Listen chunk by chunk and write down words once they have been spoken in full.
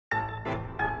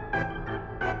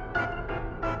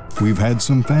We've had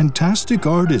some fantastic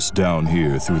artists down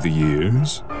here through the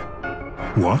years.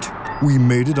 What? We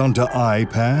made it onto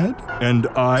iPad and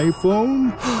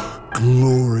iPhone?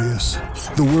 Glorious!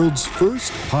 The world's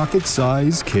first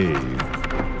pocket-sized cave.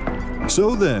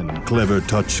 So then, clever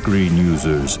touchscreen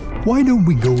users, why don't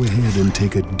we go ahead and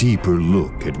take a deeper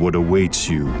look at what awaits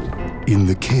you in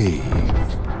the cave?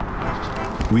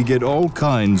 We get all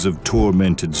kinds of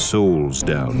tormented souls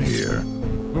down here.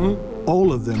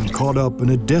 All of them caught up in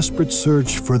a desperate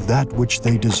search for that which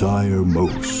they desire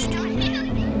most.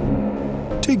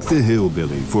 Take the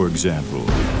hillbilly, for example.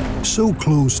 So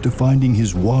close to finding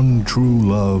his one true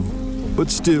love,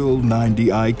 but still 90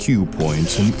 IQ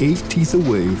points and 8 teeth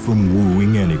away from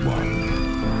wooing anyone.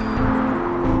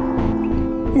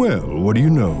 Well, what do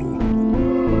you know?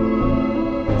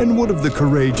 And what of the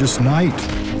courageous knight,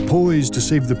 poised to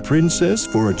save the princess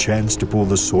for a chance to pull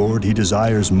the sword he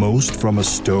desires most from a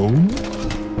stone?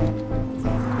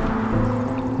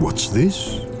 What's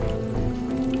this?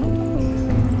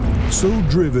 So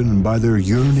driven by their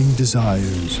yearning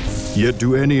desires, yet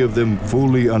do any of them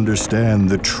fully understand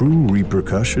the true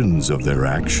repercussions of their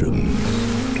actions?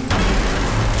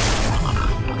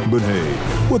 But hey,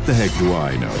 what the heck do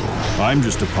I know? I'm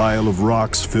just a pile of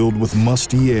rocks filled with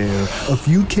musty air, a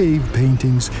few cave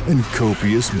paintings, and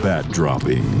copious bat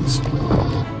droppings.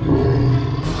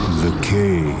 The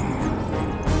cave.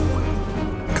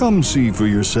 Come see for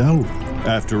yourself.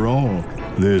 After all,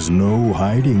 there's no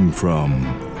hiding from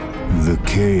the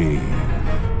cave.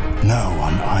 Now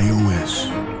on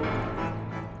iOS.